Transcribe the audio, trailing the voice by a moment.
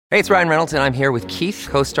Hey, it's Ryan Reynolds, and I'm here with Keith,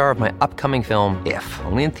 co-star of my upcoming film, If,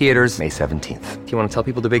 only in theaters May 17th. Do you want to tell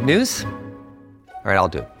people the big news? All right, I'll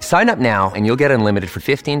do it. Sign up now and you'll get unlimited for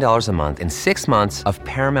 $15 a month and 6 months of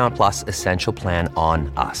Paramount Plus Essential Plan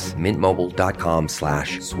on us.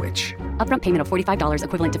 MintMobile.com/switch. Upfront payment of $45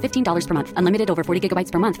 equivalent to $15 per month. Unlimited over 40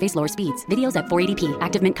 gigabytes per month. Face lower speeds. Videos at 480p.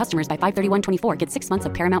 Active Mint customers by 531.24 get 6 months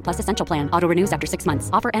of Paramount Plus Essential Plan. Auto renews after 6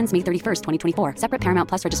 months. Offer ends May 31st, 2024. Separate Paramount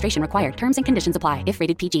Plus registration required. Terms and conditions apply if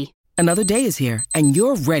rated PG. Another day is here, and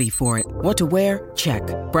you're ready for it. What to wear? Check.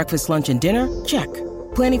 Breakfast, lunch, and dinner? Check.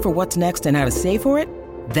 Planning for what's next and how to save for it?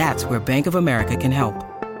 That's where Bank of America can help.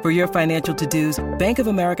 For your financial to-dos, Bank of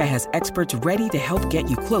America has experts ready to help get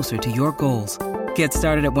you closer to your goals. Get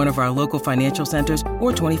started at one of our local financial centers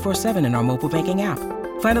or 24/7 in our mobile banking app.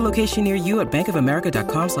 Find a location near you at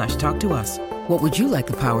bankofamerica.com/talktous. What would you like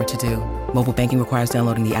the power to do? Mobile banking requires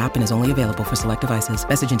downloading the app and is only available for select devices.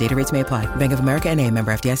 Message and data rates may apply. Bank of America N.A.,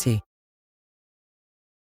 member FDIC.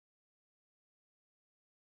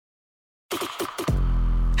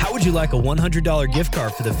 How would you like a $100 gift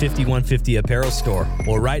card for the 5150 apparel store?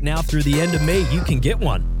 Well, right now through the end of May, you can get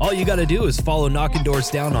one. All you got to do is follow Knockin'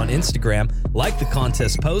 Doors Down on Instagram, like the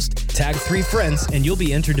contest post, tag 3 friends, and you'll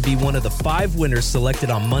be entered to be one of the 5 winners selected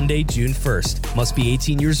on Monday, June 1st. Must be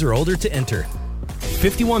 18 years or older to enter.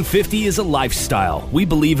 5150 is a lifestyle. We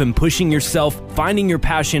believe in pushing yourself, finding your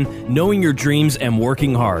passion, knowing your dreams, and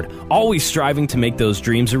working hard, always striving to make those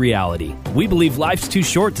dreams a reality. We believe life's too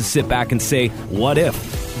short to sit back and say, what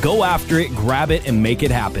if? Go after it, grab it, and make it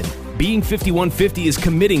happen. Being 5150 is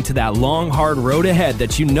committing to that long, hard road ahead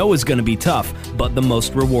that you know is going to be tough, but the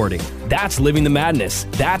most rewarding. That's living the madness.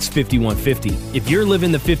 That's 5150. If you're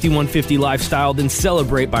living the 5150 lifestyle, then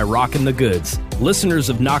celebrate by rocking the goods. Listeners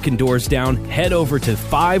of Knockin' Doors Down, head over to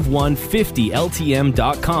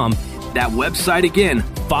 5150ltm.com. That website again,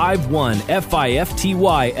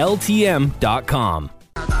 5150ltm.com.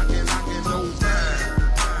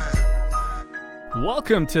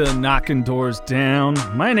 Welcome to Knockin' Doors Down.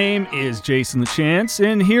 My name is Jason LaChance,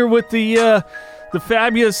 and here with the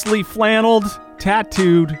fabulously flanneled,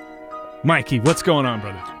 tattooed Mikey. What's going on,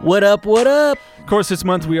 brother? What up, what up? Of course, this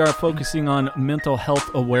month we are focusing on mental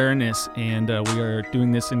health awareness, and we are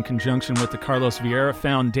doing this in conjunction with the Carlos Vieira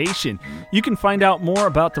Foundation. You can find out more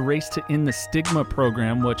about the Race to End the Stigma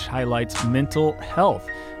program, which highlights mental health,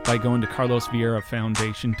 by going to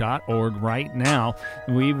carlosvierafoundation.org right now.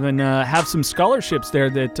 And we even have some scholarships there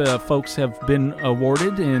that folks have been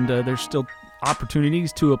awarded, and there's still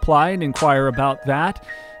opportunities to apply and inquire about that.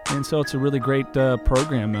 And so it's a really great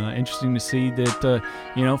program. Interesting to see that,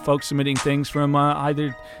 folks submitting things from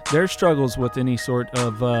either their struggles with any sort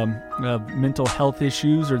of mental health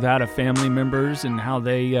issues or that of family members, and how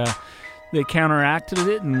they counteracted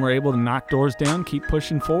it and were able to knock doors down, keep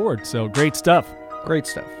pushing forward. So great stuff. Great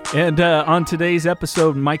stuff. And on today's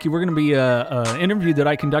episode, Mikey, we're going to be an interview that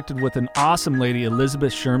I conducted with an awesome lady,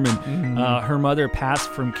 Elizabeth Sherman. Mm-hmm. Her mother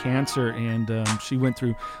passed from cancer, and she went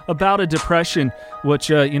through a bout of depression, which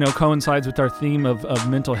coincides with our theme of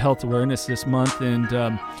mental health awareness this month, and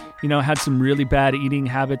had some really bad eating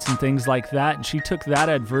habits and things like that. And she took that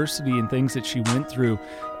adversity and things that she went through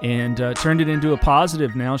and turned it into a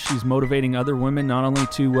positive. Now she's motivating other women not only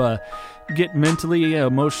to get mentally,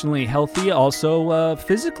 emotionally healthy, also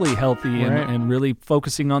physically healthy, right, and really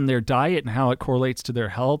focusing on their diet and how it correlates to their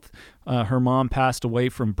health. Her mom passed away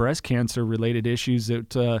from breast cancer related issues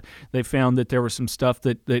that they found that there was some stuff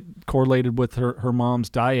that correlated with her mom's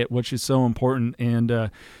diet, which is so important. And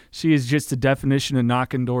she is just the definition of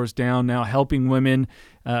knocking doors down, now helping women.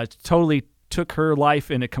 Totally took her life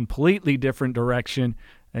in a completely different direction.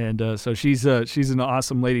 And so she's an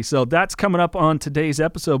awesome lady. So that's coming up on today's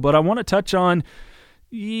episode. But I want to touch on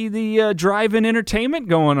the drive-in entertainment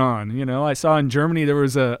going on. I saw in Germany there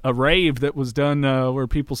was a rave that was done where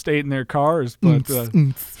people stayed in their cars. But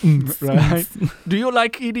right? Do you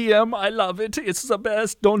like EDM? I love it. It's the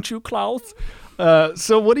best. Don't you, Klaus?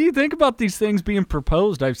 So what do you think about these things being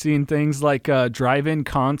proposed? I've seen things like drive-in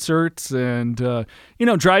concerts and,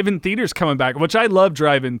 drive-in theaters coming back, which I love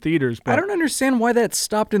drive-in theaters. But I don't understand why that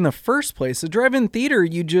stopped in the first place. A drive-in theater,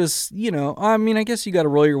 you just, I guess you got to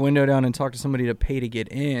roll your window down and talk to somebody to pay to get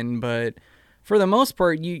in. But for the most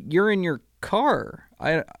part, you're in your car.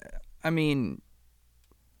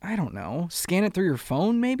 I don't know. Scan it through your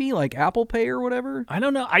phone, maybe, like Apple Pay or whatever. I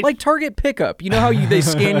don't know. Like Target Pickup. You know how they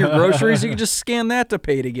scan your groceries? You can just scan that to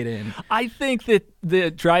pay to get in. I think that the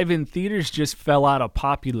drive-in theaters just fell out of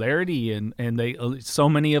popularity, and they so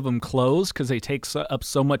many of them closed because they take up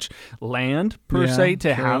so much land per se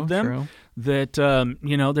to have them. True. that,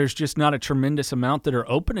 there's just not a tremendous amount that are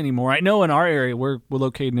open anymore. I know in our area, we're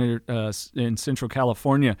located in Central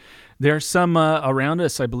California. There's some around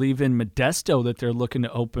us, I believe, in Modesto that they're looking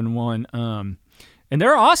to open one. And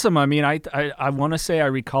they're awesome. I mean, I want to say I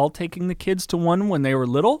recall taking the kids to one when they were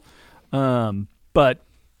little. But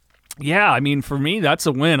yeah, I mean, for me, that's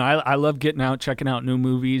a win. I love getting out, checking out new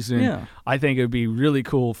movies, and I think it would be really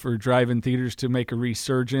cool for drive-in theaters to make a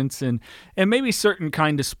resurgence, and maybe certain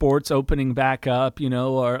kind of sports opening back up,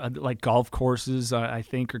 or like golf courses, I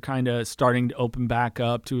think are kind of starting to open back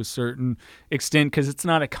up to a certain extent because it's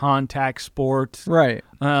not a contact sport. Right.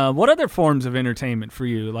 What other forms of entertainment for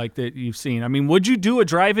you, like that you've seen? I mean, would you do a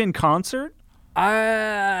drive-in concert?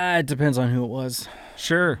 It depends on who it was.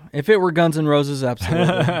 Sure. If it were Guns N' Roses,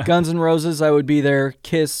 absolutely. Guns N' Roses, I would be there.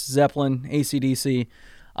 Kiss, Zeppelin, AC/DC,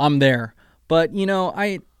 I'm there. But,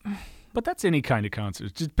 But that's any kind of concert.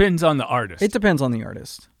 It depends on the artist. It depends on the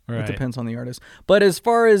artist. Right. It depends on the artist. But as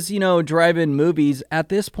far as, drive-in movies, at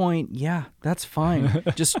this point, yeah, that's fine.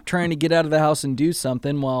 Just trying to get out of the house and do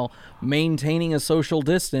something while maintaining a social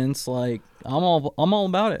distance, like, I'm all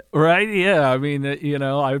about it. Right? Yeah. I mean,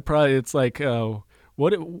 it's like, what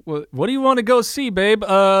do you want to go see, babe?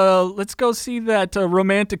 Let's go see that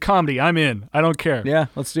romantic comedy. I'm in. I don't care. Yeah,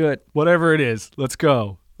 let's do it. Whatever it is, let's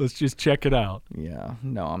go. Let's just check it out. Yeah.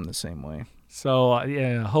 No, I'm the same way. So,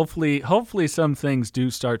 hopefully some things do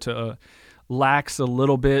start to lax a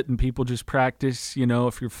little bit and people just practice,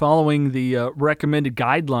 if you're following the recommended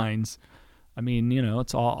guidelines, I mean,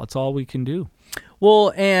 it's all we can do.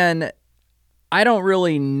 Well, and I don't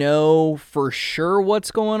really know for sure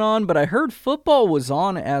what's going on, but I heard football was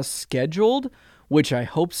on as scheduled, which I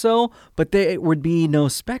hope so, but there would be no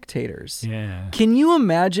spectators. Yeah. Can you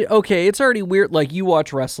imagine? Okay, it's already weird. Like, you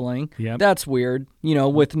watch wrestling. Yep. That's weird,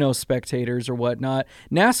 with no spectators or whatnot.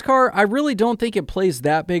 NASCAR, I really don't think it plays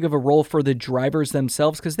that big of a role for the drivers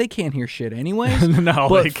themselves because they can't hear shit anyways. No,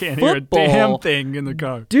 but they can't hear a damn thing in the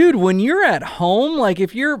car. Dude, when you're at home, like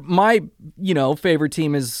if my favorite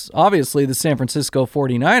team is obviously the San Francisco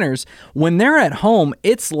 49ers, when they're at home,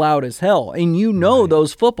 it's loud as hell. And right.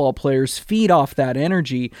 Those football players feed off that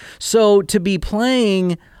energy. So to be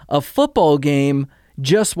playing a football game,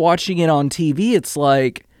 just watching it on TV, it's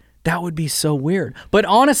like, that would be so weird. But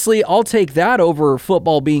honestly, I'll take that over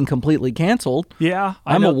football being completely canceled. Yeah.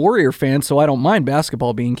 I'm a Warrior fan, so I don't mind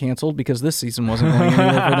basketball being canceled because this season wasn't going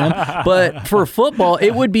anywhere for them. But for football,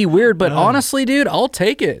 it would be weird. But honestly, dude, I'll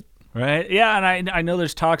take it. Right. Yeah, and I know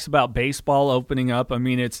there's talks about baseball opening up. I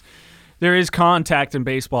mean, there is contact in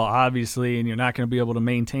baseball, obviously, and you're not going to be able to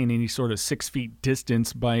maintain any sort of 6 feet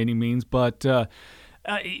distance by any means. But,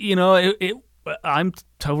 I'm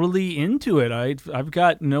totally into it. I've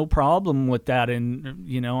got no problem with that. And,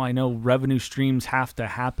 I know revenue streams have to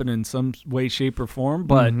happen in some way, shape, or form.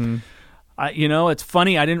 But, it's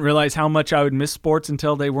funny. I didn't realize how much I would miss sports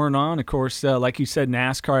until they weren't on. Of course, like you said,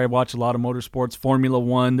 NASCAR, I watch a lot of motorsports. Formula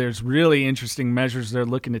One, there's really interesting measures they're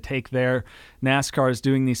looking to take there. NASCAR is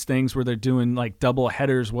doing these things where they're doing like double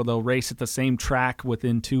headers where they'll race at the same track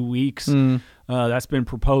within 2 weeks. That's been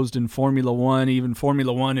proposed in Formula One. Even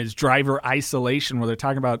Formula One is driver isolation, where they're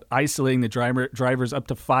talking about isolating the drivers up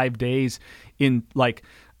to 5 days in like.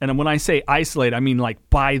 And when I say isolate, I mean like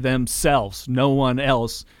by themselves, no one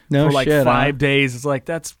else for like 5 days. It's like,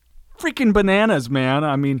 that's freaking bananas, man.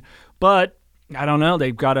 I mean, but I don't know.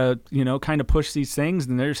 They've got to, kind of push these things,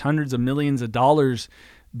 and there's hundreds of millions of dollars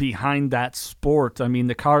behind that sport. I mean,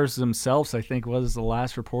 the cars themselves, I think, was the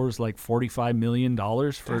last report was like $45 million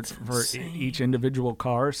for each individual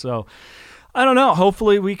car. So I don't know.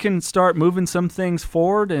 Hopefully we can start moving some things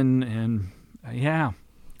forward and yeah.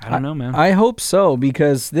 I don't know, man. I hope so,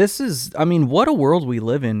 because this is, what a world we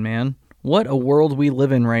live in, man. What a world we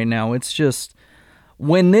live in right now. It's just,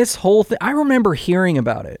 when this whole thing, I remember hearing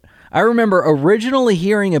about it. I remember originally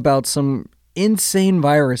hearing about some insane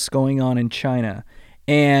virus going on in China,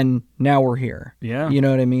 and now we're here. Yeah. You know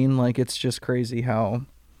what I mean? Like, it's just crazy how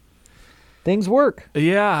things work.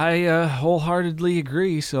 Yeah, I wholeheartedly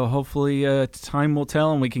agree. So hopefully time will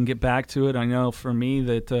tell and we can get back to it. I know for me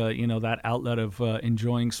that, that outlet of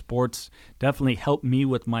enjoying sports definitely helped me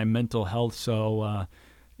with my mental health. So,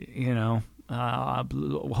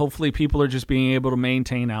 hopefully people are just being able to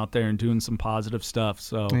maintain out there and doing some positive stuff.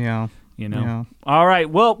 So, yeah. Yeah. All right.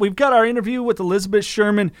 Well, we've got our interview with Elizabeth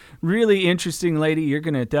Sherman. Really interesting lady. You're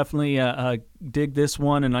going to definitely dig this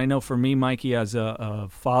one. And I know for me, Mikey, as a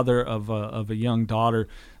father of a young daughter,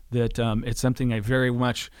 that it's something I very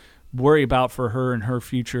much worry about for her and her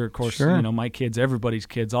future. Of course, sure. My kids, everybody's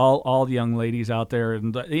kids, all the young ladies out there,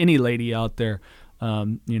 and any lady out there,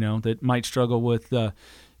 that might struggle with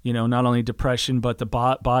not only depression, but the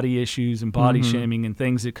body issues and body shaming and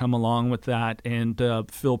things that come along with that, and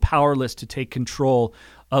feel powerless to take control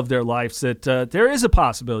of their lives, that there is a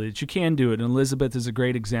possibility that you can do it. And Elizabeth is a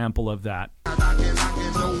great example of that.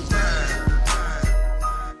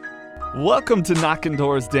 Welcome to Knocking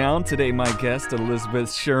Doors Down. Today, my guest,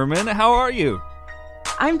 Elizabeth Sherman. How are you?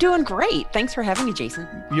 I'm doing great. Thanks for having me, Jason.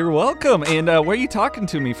 You're welcome. And where are you talking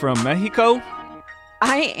to me from? Mexico?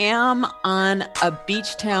 I am on a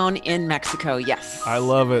beach town in Mexico, yes. I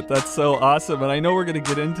love it. That's so awesome. And I know we're going to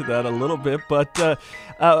get into that a little bit, but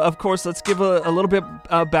of course, let's give a little bit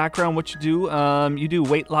background what you do. You do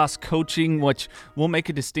weight loss coaching, which we'll make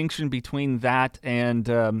a distinction between that and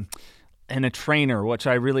a trainer, which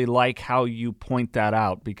I really like how you point that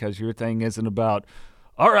out, because your thing isn't about,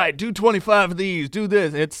 all right, do 25 of these, do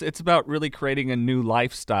this. It's about really creating a new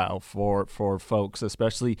lifestyle for folks,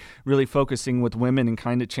 especially really focusing with women and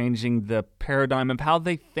kind of changing the paradigm of how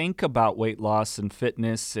they think about weight loss and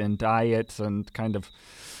fitness and diet, and kind of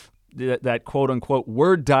that quote-unquote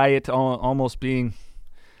word diet almost being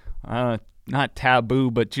not taboo,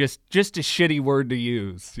 but just a shitty word to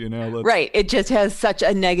use, Right. It just has such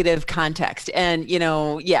a negative context. And,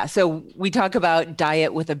 so we talk about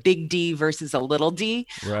diet with a big D versus a little d.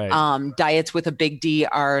 Right. Diets with a big D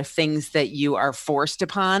are things that you are forced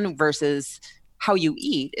upon, versus how you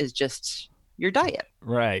eat is just your diet.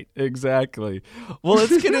 Right. Exactly. Well,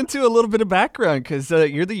 let's get into a little bit of background, because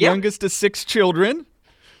you're the youngest of 6 children.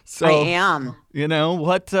 So, I am.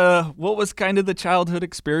 What was kind of the childhood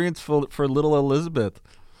experience for little Elizabeth?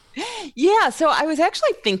 Yeah, so I was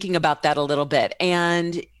actually thinking about that a little bit.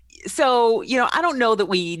 And so, I don't know that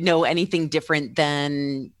we know anything different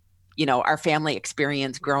than, our family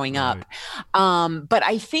experience growing up. But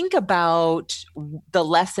I think about the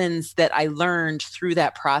lessons that I learned through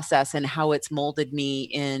that process and how it's molded me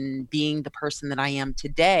in being the person that I am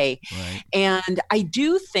today. Right. And I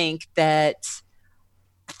do think that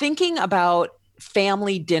thinking about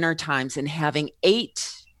family dinner times and having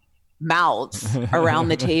 8 mouths around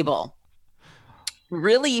the table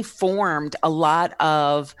really formed a lot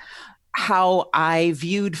of how I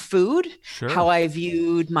viewed food, Sure. how I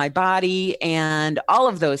viewed my body, and all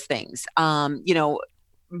of those things.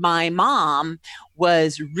 My mom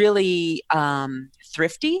was really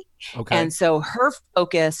thrifty. Okay. And so her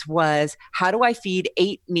focus was, how do I feed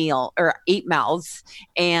 8 mouths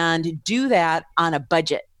and do that on a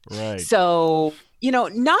budget? Right. So,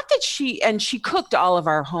 not that she cooked all of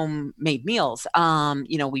our homemade meals.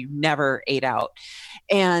 We never ate out.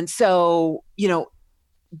 And so,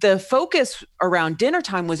 the focus around dinner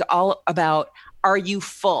time was all about, are you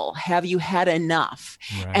full? Have you had enough?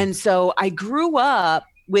 Right. And so I grew up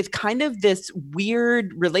with kind of this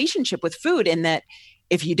weird relationship with food, in that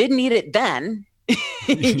if you didn't eat it then,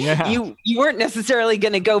 you weren't necessarily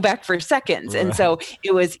going to go back for seconds. Right. And so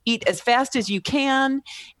it was eat as fast as you can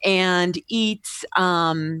and eat,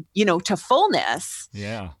 to fullness.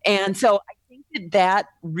 Yeah. And so I think that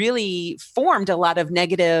really formed a lot of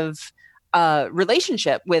negative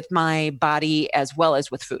relationship with my body as well as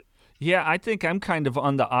with food. Yeah, I think I'm kind of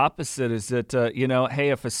on the opposite. Is that hey,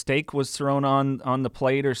 if a steak was thrown on the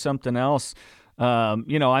plate or something else,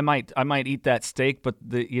 I might eat that steak, but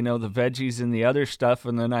the veggies and the other stuff,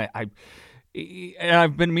 and then I've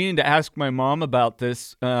been meaning to ask my mom about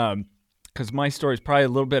this. Because my story is probably a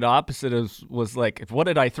little bit opposite. Was like, what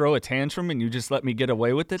did I throw a tantrum and you just let me get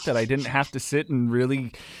away with it, that I didn't have to sit and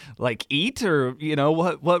really eat, or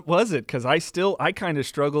what was it? Because I kind of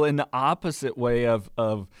struggle in the opposite way of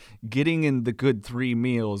getting in the good 3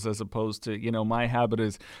 meals, as opposed to my habit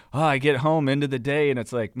is, I get home end of the day and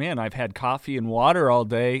it's like, man, I've had coffee and water all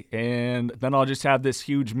day, and then I'll just have this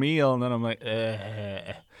huge meal, and then I'm like,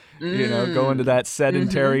 go into that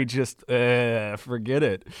sedentary, just forget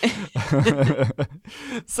it.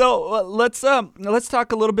 So let's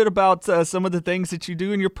talk a little bit about some of the things that you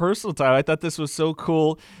do in your personal time. I thought this was so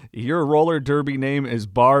cool. Your roller derby name is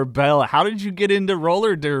Barbell. How did you get into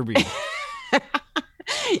roller derby?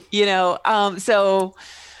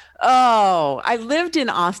 I lived in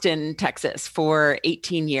Austin, Texas for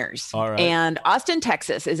 18 years. All right. And Austin,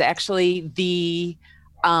 Texas is actually the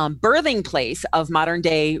birthing place of modern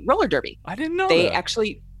day roller derby. I didn't know they that.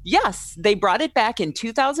 actually, yes, they brought it back in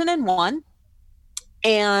 2001.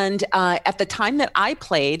 And at the time that I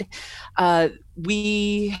played,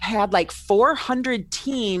 we had 400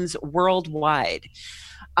 teams worldwide.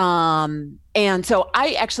 And so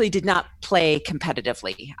I actually did not play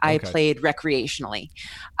competitively. I played recreationally.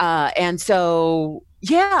 And so,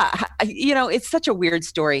 it's such a weird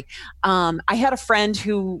story. I had a friend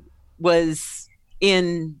who was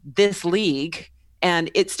in this league,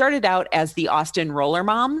 And it started out as the Austin Roller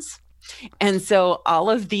Moms. And so all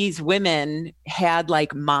of these women had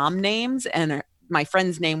like mom names, and my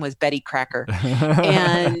friend's name was Betty Cracker.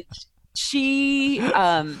 And she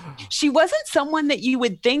wasn't someone that you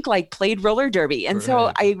would think like played roller derby. And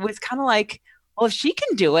so I was kind of like, well, if she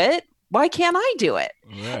can do it, why can't I do it?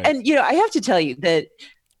 Right. And, I have to tell you that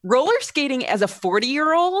roller skating as a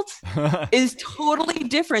 40-year-old is totally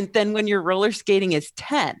different than when you're roller skating as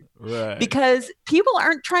 10. Right. Because people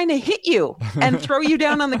aren't trying to hit you and throw you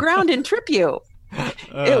down on the ground and trip you.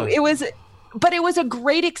 It was a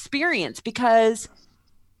great experience because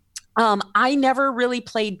I never really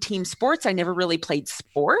played team sports. I never really played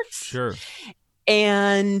sports. Sure.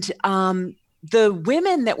 And the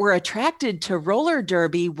women that were attracted to roller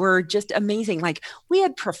derby were just amazing. Like, we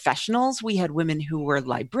had professionals, we had women who were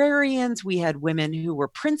librarians, we had women who were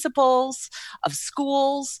principals of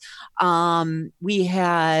schools. We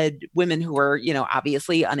had women who were,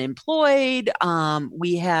 obviously unemployed.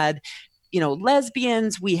 We had,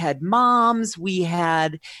 lesbians, we had moms, we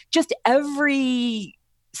had just every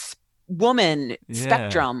woman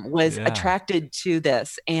spectrum was attracted to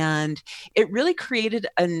this, and it really created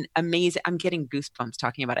an amazing, I'm getting goosebumps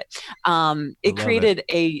talking about it. It created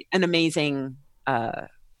an amazing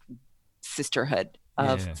sisterhood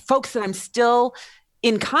of folks that I'm still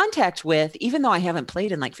in contact with, even though I haven't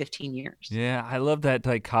played in like 15 years. Yeah, I love that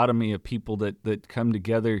dichotomy of people that come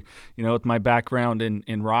together, with my background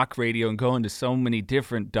in rock radio and going to so many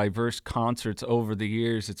different diverse concerts over the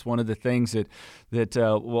years. It's one of the things that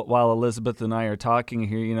while Elizabeth and I are talking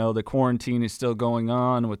here, the quarantine is still going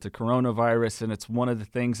on with the coronavirus, and it's one of the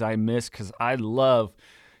things I miss because I love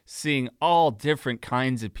seeing all different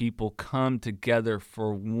kinds of people come together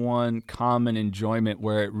for one common enjoyment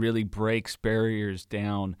where it really breaks barriers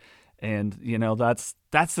down. And,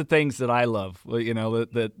 that's the things that I love,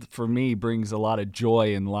 that for me brings a lot of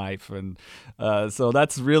joy in life. And so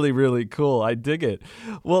that's really, really cool. I dig it.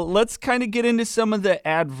 Well, let's kind of get into some of the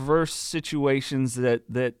adverse situations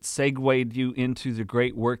that segued you into the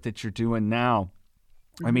great work that you're doing now.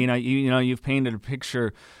 Mm-hmm. I mean, you've painted a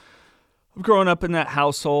picture growing up in that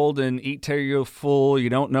household and eat till you're full, you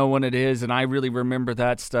don't know when it is. And I really remember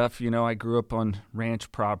that stuff. I grew up on ranch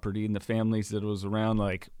property, and the families that was around,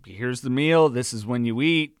 like, here's the meal. This is when you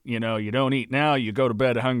eat. You don't eat now. You go to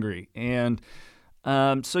bed hungry. And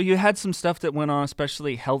so you had some stuff that went on,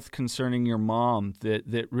 especially health concerning your mom,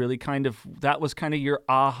 that really that was kind of your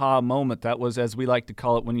aha moment. That was, as we like to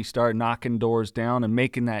call it, when you start knocking doors down and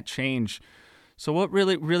making that change. So what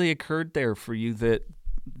really occurred there for you that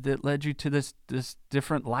led you to this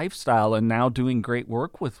different lifestyle and now doing great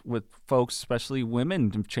work with folks, especially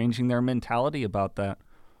women, changing their mentality about that?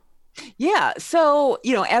 Yeah. So,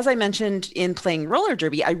 as I mentioned in playing roller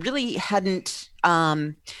derby, I really hadn't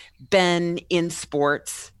been in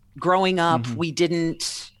sports. Growing up, mm-hmm.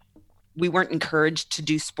 we weren't encouraged to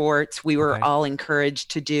do sports. We were all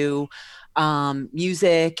encouraged to do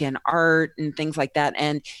music and art and things like that.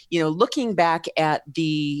 And, looking back at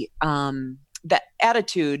the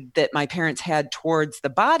attitude that my parents had towards the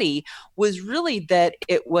body was really that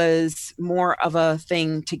it was more of a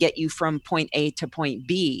thing to get you from point A to point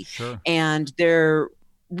B. Sure. And there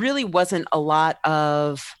really wasn't a lot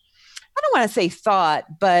of, I don't want to say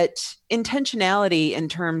thought, but intentionality in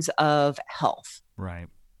terms of health. Right.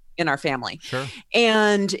 In our family. Sure.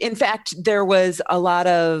 And in fact, there was a lot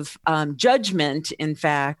of judgment, in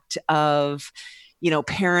fact, of,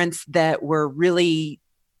 parents that were really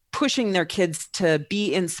pushing their kids to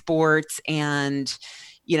be in sports, and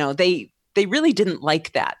they really didn't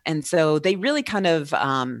like that, and so they really kind of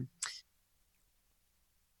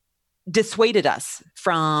dissuaded us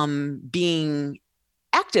from being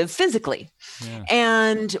active physically. Yeah.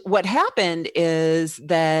 And what happened is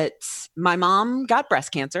that my mom got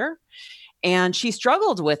breast cancer, and she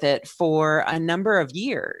struggled with it for a number of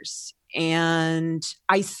years, and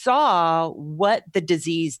I saw what the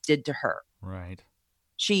disease did to her. Right.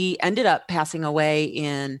 She ended up passing away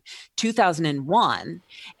in 2001.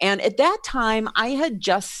 And at that time, I had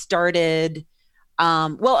just started,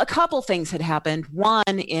 a couple things had happened. One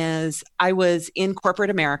is I was in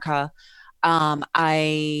corporate America.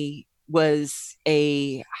 I was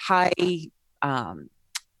a high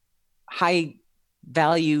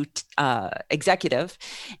value executive,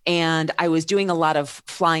 and I was doing a lot of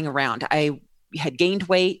flying around. I had gained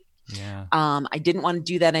weight. Yeah. I didn't want to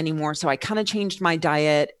do that anymore. So I kind of changed my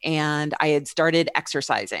diet, and I had started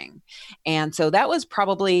exercising. And so that was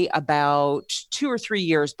probably about 2 or 3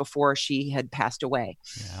 years before she had passed away.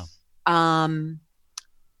 Yeah.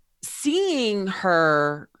 Seeing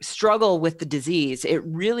her struggle with the disease, it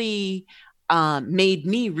really made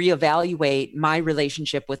me reevaluate my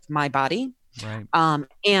relationship with my body, Right.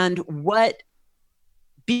 and what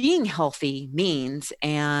being healthy means.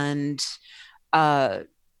 And,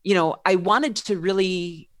 I wanted to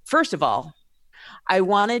really, first of all, I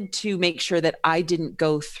wanted to make sure that I didn't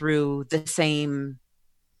go through the same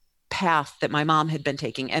path that my mom had been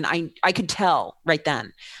taking. And I could tell right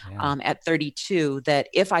then, at 32, that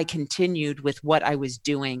if I continued with what I was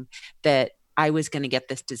doing, that I was going to get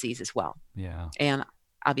this disease as well. Yeah. And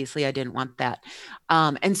obviously I didn't want that.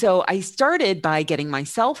 And so I started by getting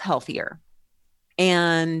myself healthier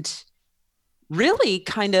and really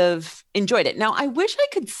kind of enjoyed it. Now, I wish I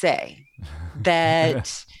could say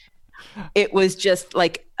that it was just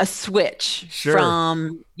like a switch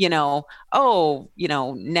from, now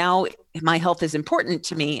my health is important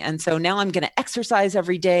to me. And so now I'm going to exercise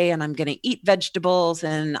every day, and I'm going to eat vegetables,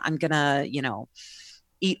 and I'm going to,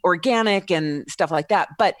 eat organic and stuff like that.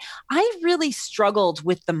 But I really struggled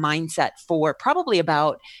with the mindset for probably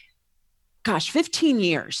about, 15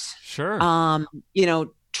 years. Sure.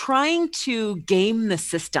 Trying to game the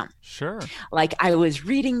system. Sure. Like, I was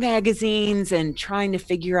reading magazines and trying to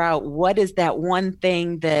figure out what is that one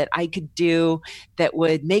thing that I could do that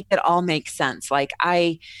would make it all make sense. Like,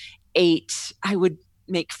 I would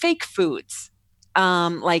make fake foods,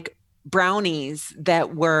 like brownies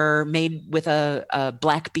that were made with a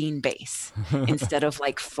black bean base instead of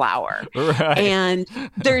like flour. Right. And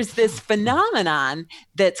there's this phenomenon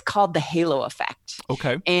that's called the halo effect.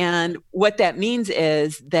 Okay. And what that means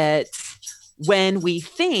is that when we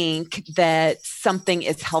think that something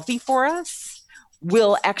is healthy for us,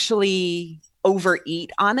 we'll actually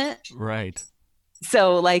overeat on it. Right.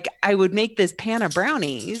 So like, I would make this pan of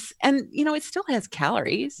brownies, and it still has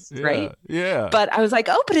calories, right? Yeah. But I was like,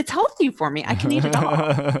 oh, but it's healthy for me. I can eat it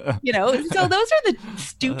all. So those are the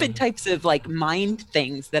stupid types of like mind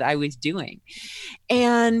things that I was doing.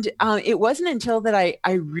 And it wasn't until that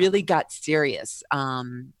I really got serious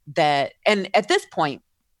and at this point,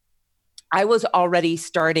 I was already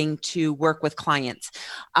starting to work with clients.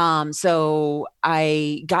 So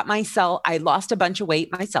I lost a bunch of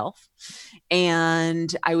weight myself,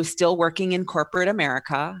 and I was still working in corporate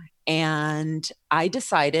America. And I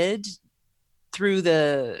decided through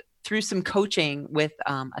some coaching with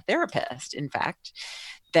a therapist, in fact,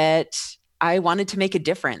 that I wanted to make a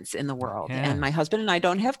difference in the world. Yeah. And my husband and I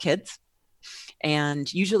don't have kids.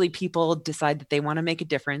 And usually people decide that they want to make a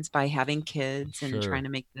difference by having kids and trying to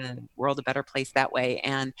make the world a better place that way.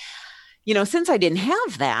 And, since I didn't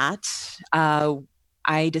have that,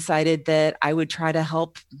 I decided that I would try to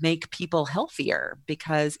help make people healthier,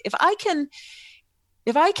 because if I can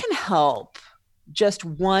help just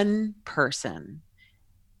one person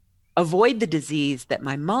avoid the disease that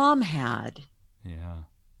my mom had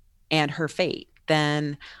and her fate,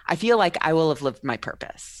 then I feel like I will have lived my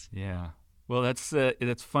purpose. Yeah. Well, that's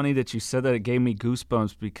funny that you said that. It gave me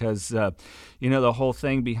goosebumps because, the whole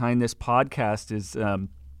thing behind this podcast is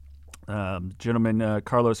gentleman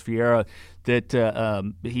Carlos Vieira,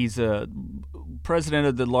 that he's president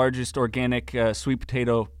of the largest organic sweet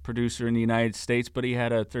potato producer in the United States, but he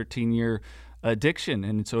had a 13-year addiction.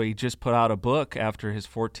 And so he just put out a book after his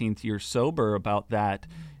 14th year sober about that.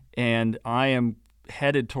 And I am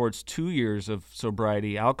headed towards 2 years of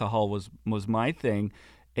sobriety. Alcohol was my thing.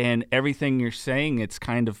 And everything you're saying, it's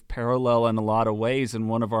kind of parallel in a lot of ways. And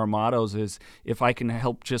one of our mottos is, if I can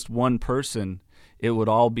help just one person, it would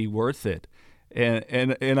all be worth it.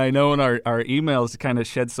 And I know in our emails to kind of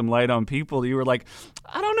shed some light on people, you were like,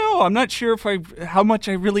 I don't know, I'm not sure how much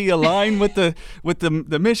I really align with the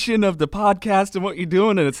mission of the podcast and what you're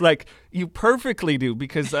doing. And it's like, you perfectly do,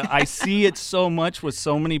 because I see it so much with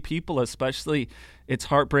so many people, especially. It's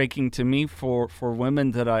heartbreaking to me for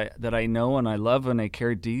women that I know and I love and I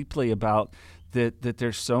care deeply about, that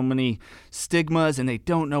there's so many stigmas and they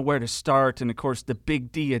don't know where to start. And of course, the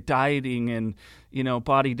big D of dieting and,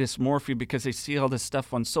 body dysmorphia, because they see all this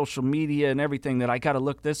stuff on social media and everything, that I got to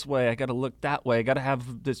look this way, I got to look that way, I got to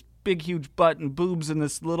have this big, huge butt and boobs and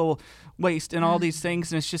this little waist and all these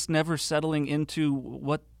things. And it's just never settling into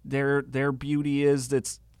what their beauty is,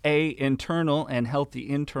 that's internal and healthy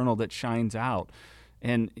internal, that shines out.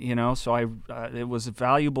 And, so it was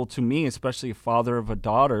valuable to me, especially a father of a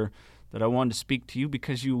daughter, that I wanted to speak to you,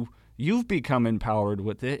 because you've become empowered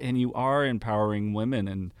with it and you are empowering women.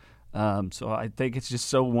 And so I think it's just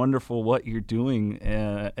so wonderful what you're doing.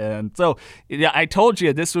 And so I told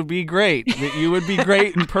you this would be great, that you would be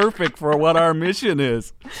great and perfect for what our mission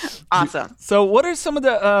is. Awesome. So what are some of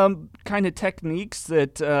the kind of techniques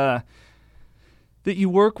that that you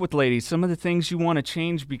work with ladies, some of the things you want to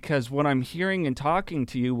change, because what I'm hearing and talking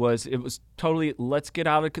to you it was totally, let's get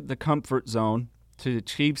out of the comfort zone to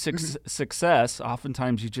achieve success.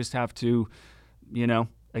 Oftentimes you just have to,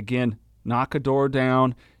 again, knock a door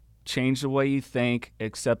down, change the way you think,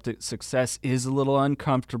 accept that success is a little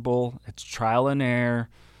uncomfortable. It's trial and error.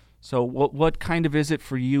 So what kind of is it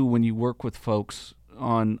for you when you work with folks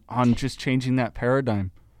on just changing that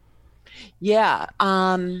paradigm? Yeah.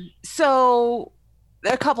 So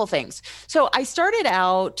a couple things. So I started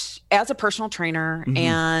out as a personal trainer,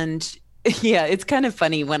 and yeah, it's kind of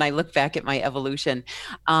funny when I look back at my evolution.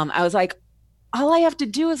 I was like, all I have to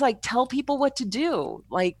do is like tell people what to do.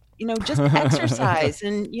 Like, just exercise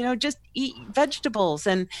and, just eat vegetables.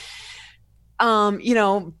 And,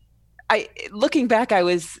 looking back, I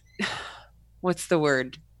was, what's the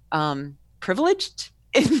word? Privileged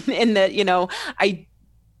in that, I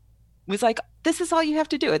was like, this is all you have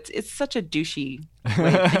to do. It's such a douchey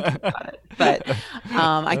way of thinking about it. But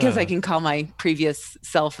I guess I can call my previous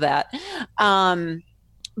self that.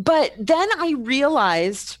 But then I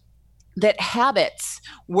realized that habits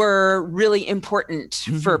were really important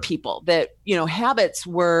for people, that, habits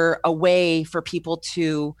were a way for people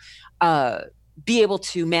to be able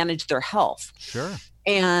to manage their health. Sure.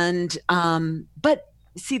 And, but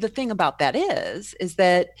see, the thing about that is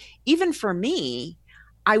that even for me,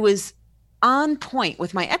 I was on point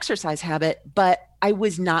with my exercise habit, but I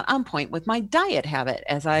was not on point with my diet habit,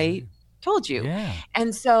 as I told you. Yeah.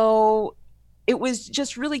 And so it was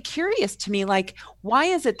just really curious to me, like, why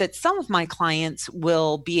is it that some of my clients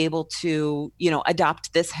will be able to,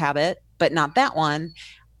 adopt this habit, but not that one?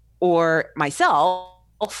 Or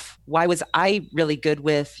myself, why was I really good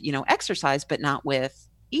with, exercise, but not with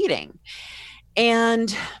eating?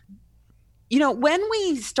 And, when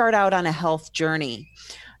we start out on a health journey,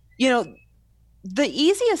 the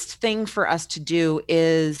easiest thing for us to do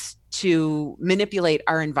is to manipulate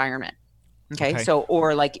our environment. Okay. So,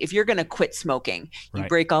 or like if you're going to quit smoking, you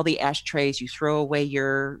break all the ashtrays, you throw away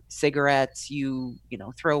your cigarettes, you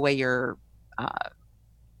throw away your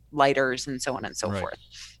lighters and so on and so forth.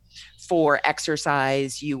 For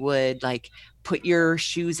exercise, you would like put your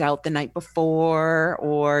shoes out the night before,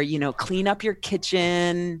 or, clean up your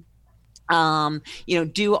kitchen,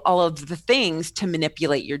 do all of the things to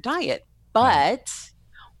manipulate your diet. But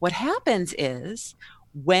what happens is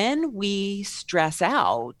when we stress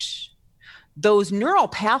out, those neural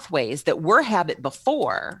pathways that were habit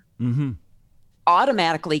before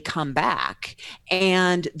automatically come back.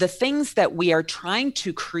 And the things that we are trying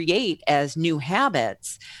to create as new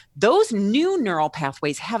habits, those new neural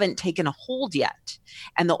pathways haven't taken a hold yet.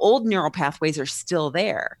 And the old neural pathways are still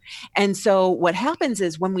there. And so what happens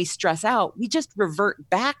is when we stress out, we just revert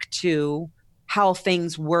back to how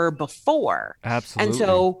things were before. Absolutely. And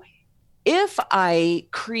so if I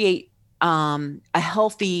create a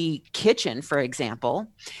healthy kitchen, for example,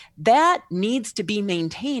 that needs to be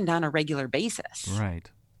maintained on a regular basis. Right.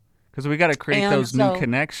 Because we got to create those new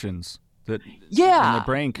connections that in the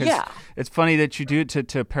brain. Because it's funny that you do it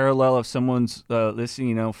to parallel if someone's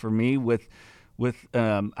listening, for me with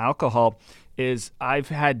alcohol, is I've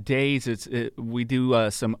had days, we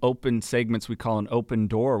do some open segments we call an open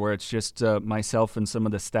door, where it's just myself and some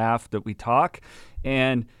of the staff that we talk.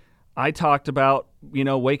 And I talked about,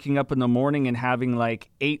 waking up in the morning and having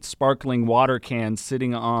like 8 sparkling water cans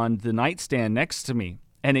sitting on the nightstand next to me.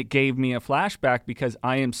 And it gave me a flashback because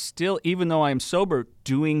I am still, even though I am sober,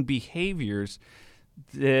 doing behaviors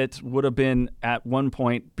that would have been at one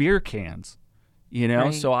point beer cans.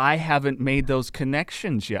 So I haven't made those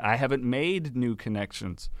connections yet. I haven't made new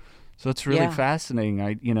connections. So it's really fascinating.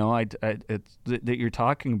 It's that you're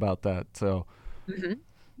talking about that. So,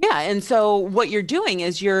 yeah. And so what you're doing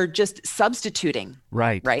is you're just substituting.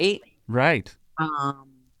 Right.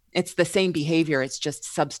 It's the same behavior. It's just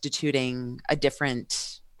substituting a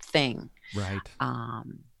different thing. Right.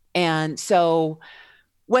 And so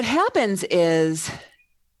what happens is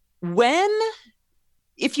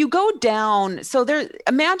if you go down, so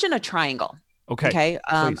imagine a triangle. Okay.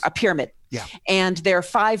 A pyramid. Yeah. And there are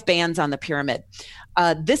 5 bands on the pyramid.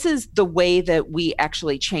 This is the way that we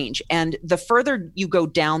actually change. And the further you go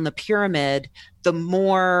down the pyramid, the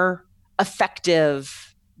more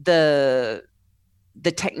effective the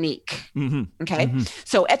technique. Okay.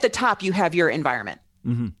 So at the top, you have your environment.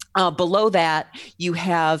 Below that, you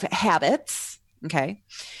have habits. Okay.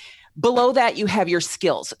 Below that, you have your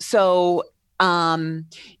skills. So, and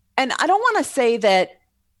I don't want to say that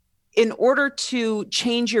in order to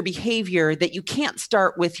change your behavior that you can't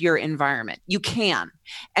start with your environment. You can,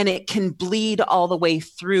 and it can bleed all the way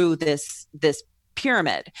through this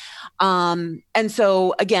pyramid. And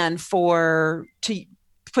so again, to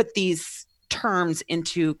put these terms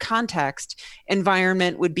into context,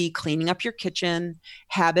 environment would be cleaning up your kitchen.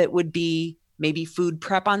 Habit would be maybe food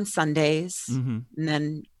prep on Sundays, and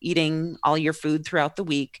then eating all your food throughout the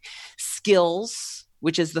week. Skills,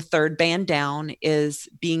 which is the third band down, is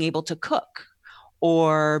being able to cook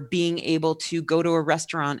or being able to go to a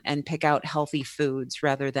restaurant and pick out healthy foods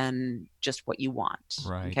rather than just what you want.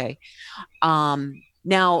 Right. Okay.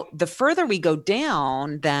 Now, the further we go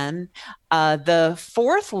down, then the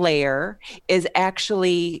fourth layer is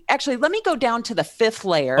actually, let me go down to the fifth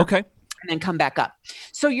layer. Okay. And then come back up.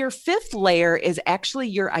 So your fifth layer is actually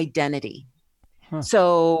your identity. Huh.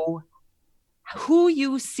 So who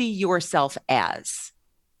you see yourself as.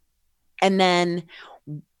 And then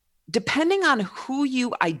depending on who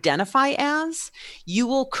you identify as, you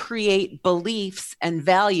will create beliefs and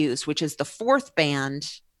values, which is the fourth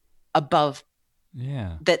band above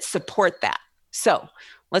that support that. So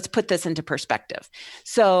let's put this into perspective.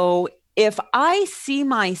 So if I see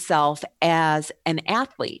myself as an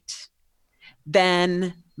athlete,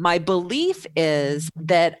 then my belief is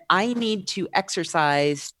that I need to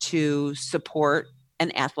exercise to support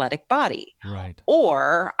an athletic body. Right.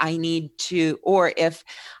 Or if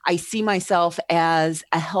I see myself as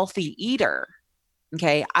a healthy eater,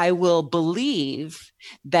 okay, I will believe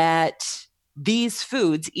that these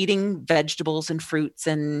foods, eating vegetables and fruits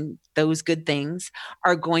and those good things,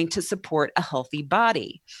 are going to support a healthy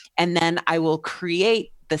body. And then I will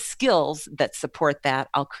create the skills that support that.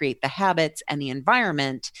 I'll create the habits and the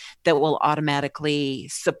environment that will automatically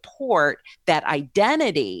support that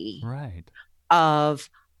identity of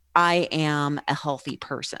I am a healthy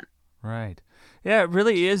person. Right. Yeah, it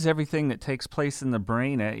really is everything that takes place in the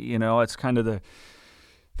brain. It's kind of the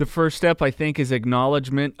first step, I think, is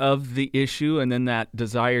acknowledgement of the issue, and then that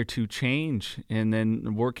desire to change, and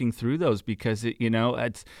then working through those. Because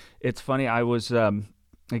it's funny. I was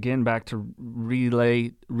again back to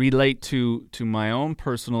relate to my own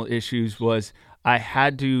personal issues. Was I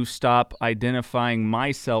had to stop identifying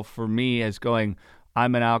myself for me as going,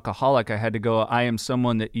 I'm an alcoholic. I had to go, I am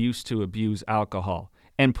someone that used to abuse alcohol,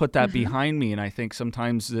 and put that behind me. And I think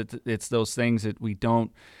sometimes that it's those things that we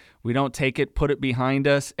don't take it, put it behind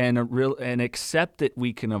us, and accept that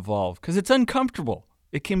we can evolve, because it's uncomfortable.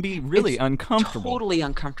 It can be really uncomfortable. Totally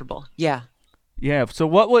uncomfortable. Yeah. Yeah. So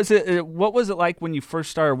what was it like when you first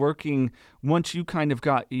started working, once you kind of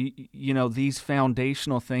got, these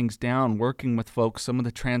foundational things down, working with folks, some of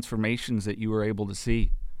the transformations that you were able to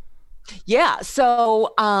see? Yeah.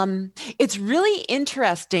 So it's really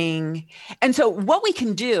interesting. And so what we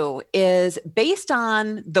can do is, based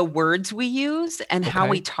on the words we use and how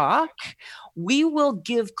we talk, we will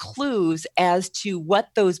give clues as to what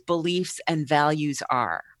those beliefs and values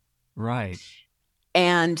are. Right.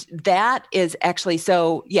 And that is actually,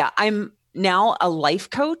 I'm now a life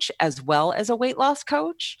coach as well as a weight loss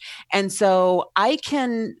coach. And so I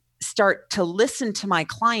can start to listen to my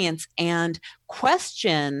clients and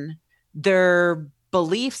question their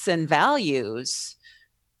beliefs and values.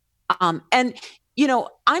 I'm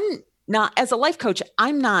not, as a life coach,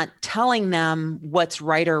 I'm not telling them what's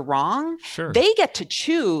right or wrong. Sure. They get to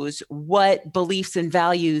choose what beliefs and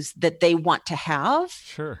values that they want to have.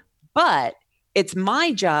 Sure. But it's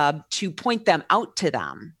my job to point them out to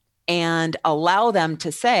them and allow them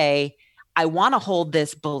to say, I want to hold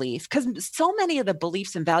this belief, because so many of the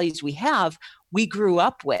beliefs and values we have, we grew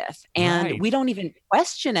up with, and we don't even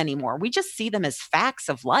question anymore. We just see them as facts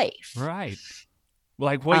of life. Right.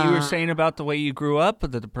 Like what you were saying about the way you grew up,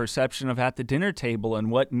 the perception of at the dinner table and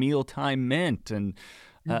what mealtime meant. And,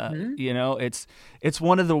 it's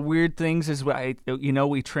one of the weird things is,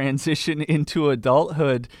 we transition into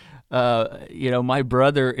adulthood. My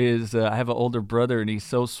brother is, I have an older brother, and he's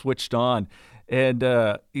so switched on. And,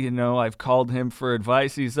 I've called him for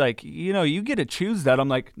advice. He's like, you get to choose that. I'm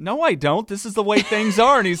like, no, I don't. This is the way things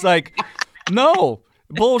are. And he's like, no,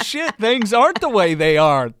 bullshit. Things aren't the way they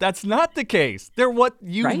are. That's not the case. They're what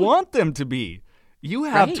you want them to be. You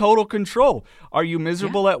have total control. Are you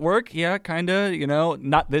miserable at work? Yeah, kind of,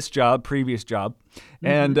 not this job, previous job.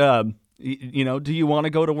 And, do you want to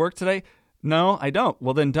go to work today? No, I don't.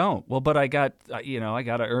 Well, then don't. Well, but I got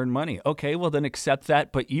to earn money. Okay, well, then accept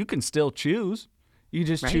that, but you can still choose. You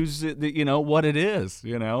just choose, what it is,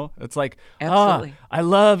 It's like, absolutely. I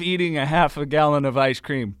love eating a half a gallon of ice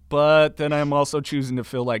cream, but then I'm also choosing to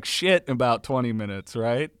feel like shit in about 20 minutes,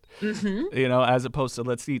 right? As opposed to,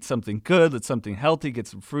 let's eat something good, let's something healthy, get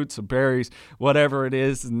some fruits, some berries, whatever it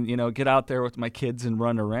is, and, get out there with my kids and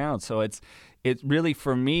run around. So it's really,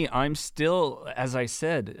 for me, I'm still, as I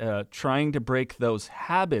said, trying to break those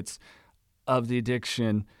habits of the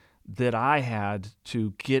addiction that I had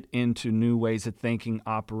to get into new ways of thinking,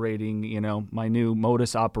 operating, my new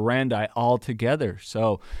modus operandi altogether.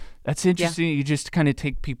 So that's interesting. Yeah. You just kind of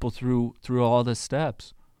take people through all the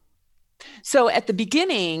steps. So at the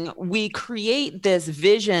beginning, we create this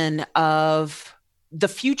vision of the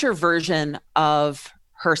future version of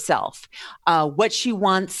herself, what she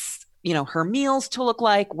wants, her meals to look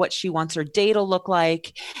like, what she wants her day to look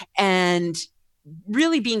like, and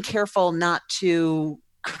really being careful not to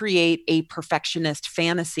create a perfectionist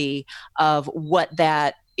fantasy of what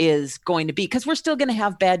that is going to be, because we're still going to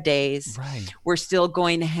have bad days. Right. We're still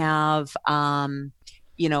going to have,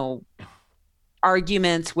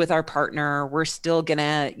 arguments with our partner. We're still going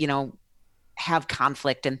to, have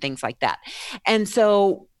conflict and things like that. And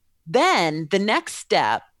so then the next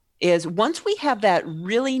step is, once we have that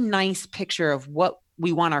really nice picture of what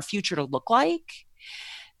we want our future to look like,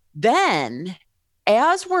 then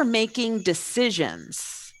as we're making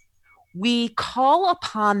decisions, we call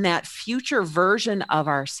upon that future version of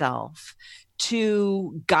ourselves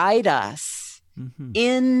to guide us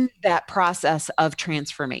in that process of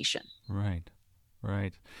transformation. Right.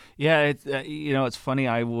 Right. Yeah, it's it's funny.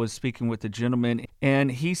 I was speaking with a gentleman,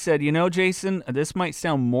 and he said, Jason, this might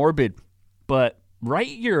sound morbid, but write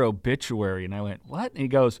your obituary. And I went, what? And he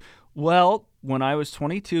goes, well, when I was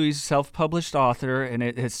 22, he's a self-published author, and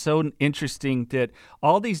it's so interesting that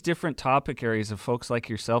all these different topic areas of folks like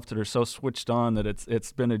yourself that are so switched on that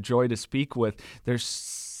it's been a joy to speak with. There's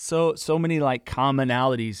so many like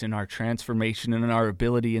commonalities in our transformation and in our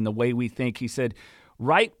ability and the way we think. He said,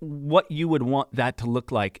 write what you would want that to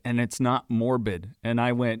look like, and it's not morbid. And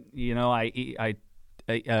I went, I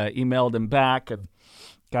emailed him back, a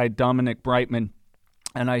guy, Dominic Brightman,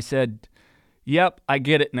 and I said, yep, I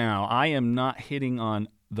get it now. I am not hitting on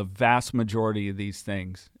the vast majority of these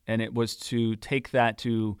things. And it was to take that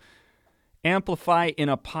to amplify in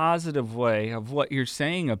a positive way of what you're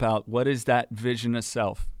saying about what is that vision of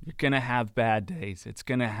self. You're going to have bad days. It's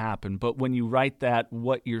going to happen. But when you write that,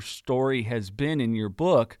 what your story has been in your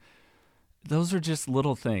book, those are just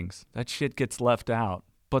little things. That shit gets left out.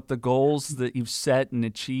 But the goals that you've set and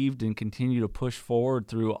achieved and continue to push forward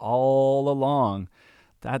through all along,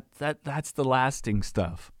 that's the lasting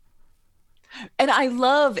stuff. And I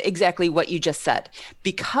love exactly what you just said,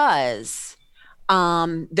 because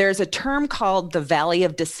there's a term called the Valley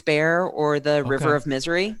of Despair or the River of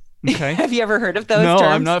Misery. Okay. Have you ever heard of those terms? No,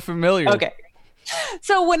 I'm not familiar. Okay.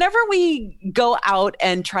 So whenever we go out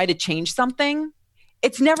and try to change something,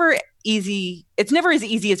 it's never easy. It's never as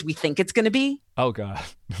easy as we think it's going to be. Oh, God.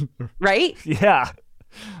 Right? Yeah.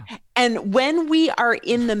 And when we are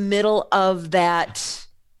in the middle of that,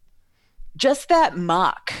 just that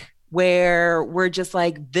muck where we're just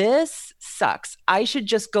like, this sucks. I should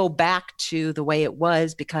just go back to the way it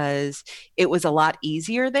was because it was a lot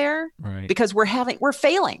easier there. Right. Because we're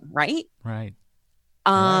failing, right? Right.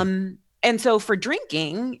 And so for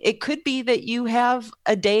drinking, it could be that you have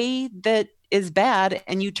a day that is bad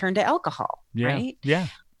and you turn to alcohol, right? Yeah.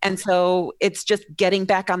 And so it's just getting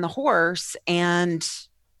back on the horse and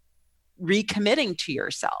recommitting to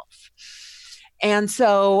yourself. And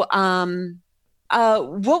so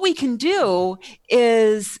what we can do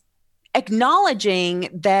is acknowledging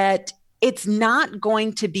that it's not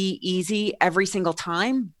going to be easy every single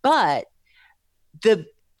time, but the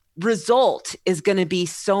result is going to be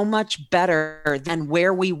so much better than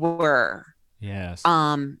where we were. Yes.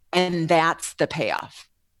 And that's the payoff.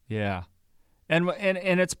 Yeah. And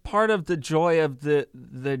it's part of the joy of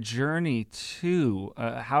the journey too.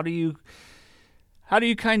 How do you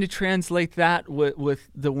kind of translate that with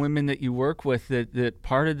the women that you work with, that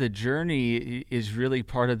part of the journey is really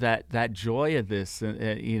part of that joy of this,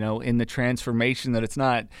 in the transformation, that it's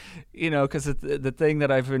not, because the thing that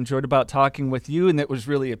I've enjoyed about talking with you and that was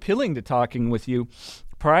really appealing to talking with you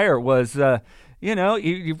prior was,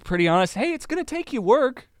 you're pretty honest. Hey, it's going to take you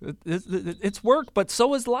work. It's work, but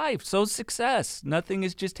so is life. So is success. Nothing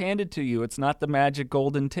is just handed to you. It's not the magic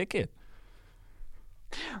golden ticket.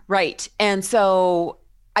 Right. And so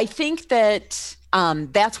I think that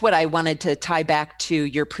that's what I wanted to tie back to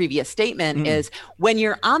your previous statement is when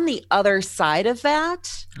you're on the other side of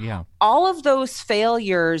that, all of those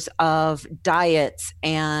failures of diets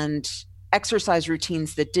and exercise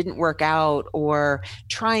routines that didn't work out, or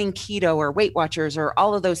trying keto or Weight Watchers, or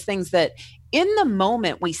all of those things that in the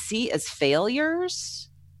moment we see as failures,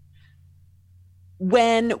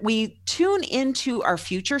 when we tune into our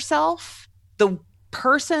future self, the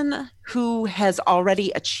person who has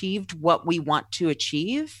already achieved what we want to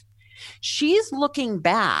achieve, she's looking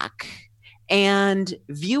back and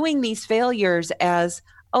viewing these failures as,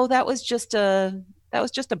 oh, that was just a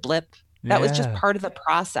blip. That was just part of the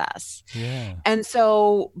process. Yeah. And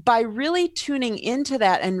so by really tuning into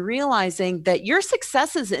that and realizing that your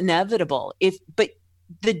success is inevitable, but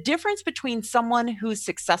the difference between someone who's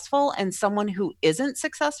successful and someone who isn't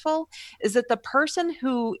successful is that the person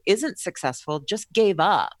who isn't successful just gave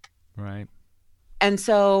up. Right. And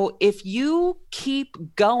so if you keep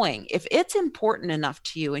going, if it's important enough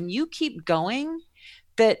to you and you keep going,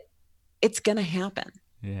 that it's going to happen.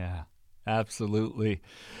 Yeah. Absolutely.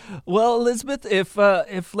 Well, Elizabeth,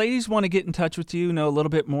 if ladies want to get in touch with you, know a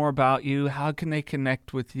little bit more about you, how can they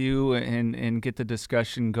connect with you and get the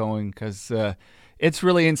discussion going? Because it's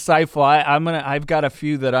really insightful. I've got a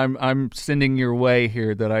few that I'm sending your way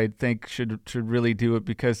here that I think should really do it,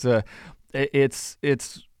 because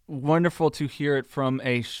it's wonderful to hear it from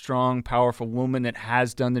a strong, powerful woman that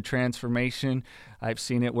has done the transformation. I've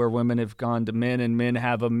seen it where women have gone to men and men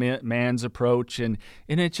have a man's approach, and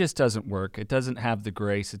it just doesn't work. It doesn't have the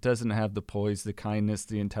grace. It doesn't have the poise, the kindness,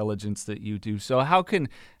 the intelligence that you do. So how can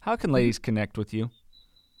ladies connect with you?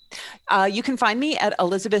 You can find me at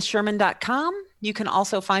elizabethsherman.com. You can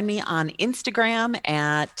also find me on Instagram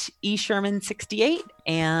at esherman68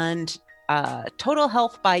 and Total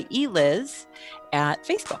Health by Eliz at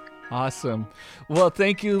Facebook. Awesome. Well,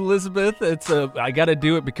 thank you, Elizabeth. I got to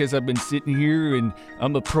do it because I've been sitting here and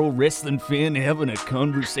I'm a pro wrestling fan having a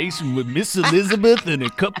conversation with Miss Elizabeth and a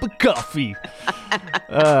cup of coffee.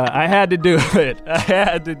 I had to do it.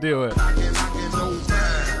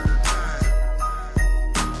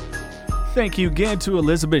 Thank you again to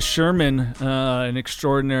Elizabeth Sherman, an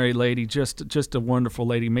extraordinary lady, just a wonderful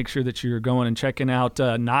lady. Make sure that you're going and checking out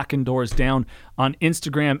Knocking Doors Down on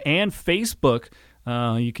Instagram and Facebook.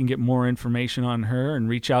 You can get more information on her and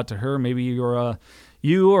reach out to her. Maybe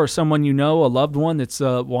you or someone you know, a loved one that's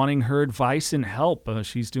wanting her advice and help.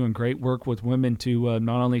 She's doing great work with women to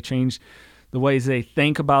not only change the ways they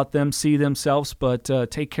think about them, see themselves, but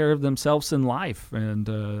take care of themselves in life. And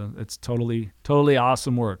it's totally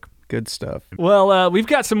awesome work. Good stuff. Well, we've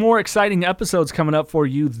got some more exciting episodes coming up for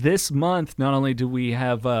you this month. Not only do we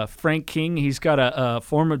have Frank King, he's got a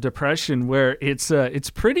form of depression where it's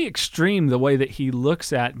pretty extreme the way that he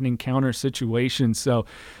looks at and encounters situations. So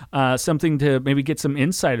something to maybe get some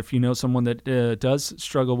insight if you know someone that does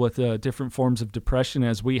struggle with different forms of depression,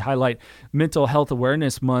 as we highlight Mental Health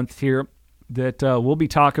Awareness Month here, that we'll be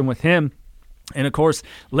talking with him. And, of course,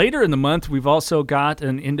 later in the month, we've also got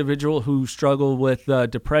an individual who struggled with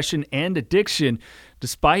depression and addiction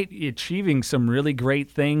despite achieving some really great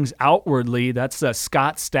things outwardly. That's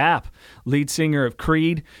Scott Stapp, lead singer of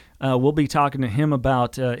Creed. We'll be talking to him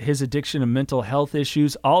about his addiction and mental health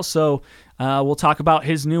issues. Also, we'll talk about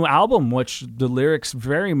his new album, which the lyrics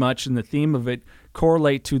very much and the theme of it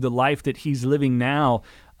correlate to the life that he's living now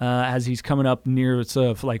as he's coming up near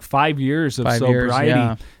like 5 years of sobriety.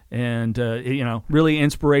 Yeah. And, really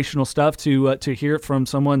inspirational stuff to hear it from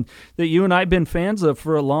someone that you and I have been fans of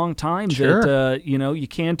for a long time. Sure. That, you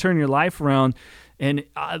can turn your life around. And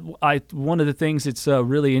one of the things that's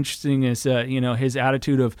really interesting is, his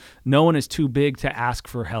attitude of no one is too big to ask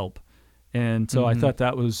for help. And so I thought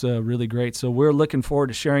that was really great. So we're looking forward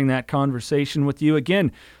to sharing that conversation with you.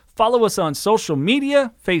 Again, follow us on social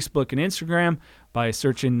media, Facebook and Instagram, by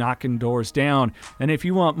searching Knocking Doors Down. And if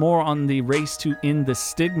you want more on the Race to End the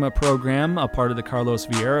Stigma program, a part of the Carlos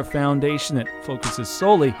Vieira Foundation that focuses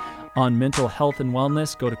solely on mental health and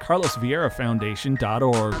wellness, go to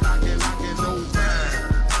carlosvierafoundation.org.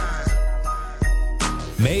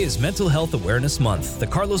 May is Mental Health Awareness Month. The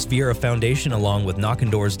Carlos Vieira Foundation, along with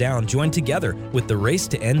Knocking Doors Down, joined together with the Race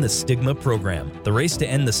to End the Stigma program. The Race to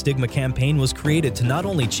End the Stigma campaign was created to not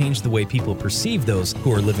only change the way people perceive those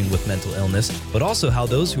who are living with mental illness, but also how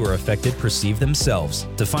those who are affected perceive themselves.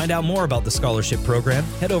 To find out more about the scholarship program,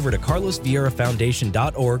 head over to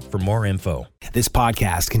carlosvierafoundation.org for more info. This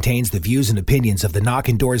podcast contains the views and opinions of the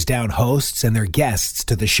Knocking Doors Down hosts and their guests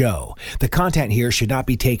to the show. The content here should not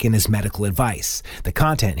be taken as medical advice. The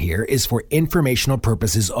content here is for informational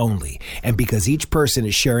purposes only, and because each person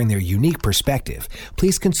is sharing their unique perspective,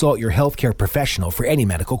 please consult your healthcare professional for any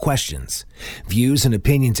medical questions. Views and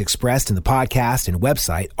opinions expressed in the podcast and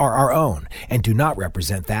website are our own and do not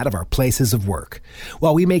represent that of our places of work.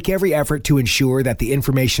 While we make every effort to ensure that the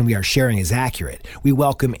information we are sharing is accurate, we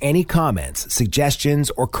welcome any comments, suggestions,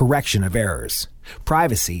 or correction of errors.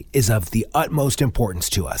 Privacy is of the utmost importance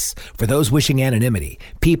to us. For those wishing anonymity,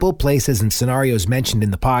 people, places, and scenarios mentioned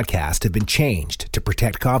in the podcast have been changed to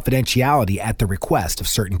protect confidentiality at the request of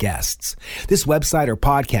certain guests. This website or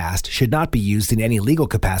podcast should not be used in any legal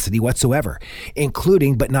capacity whatsoever,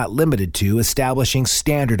 including but not limited to establishing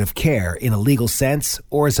standard of care in a legal sense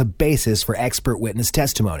or as a basis for expert witness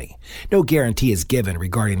testimony. No guarantee is given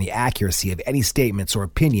regarding the accuracy of any statements or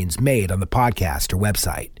opinions made on the podcast or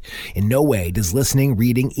website. In no way does listening,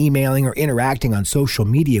 reading, emailing, or interacting on social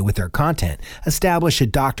media with our content establish a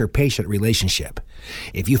doctor-patient relationship.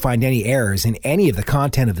 If you find any errors in any of the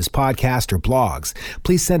content of this podcast or blogs,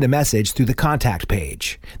 please send a message through the contact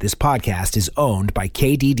page. This podcast is owned by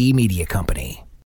KDD Media Company.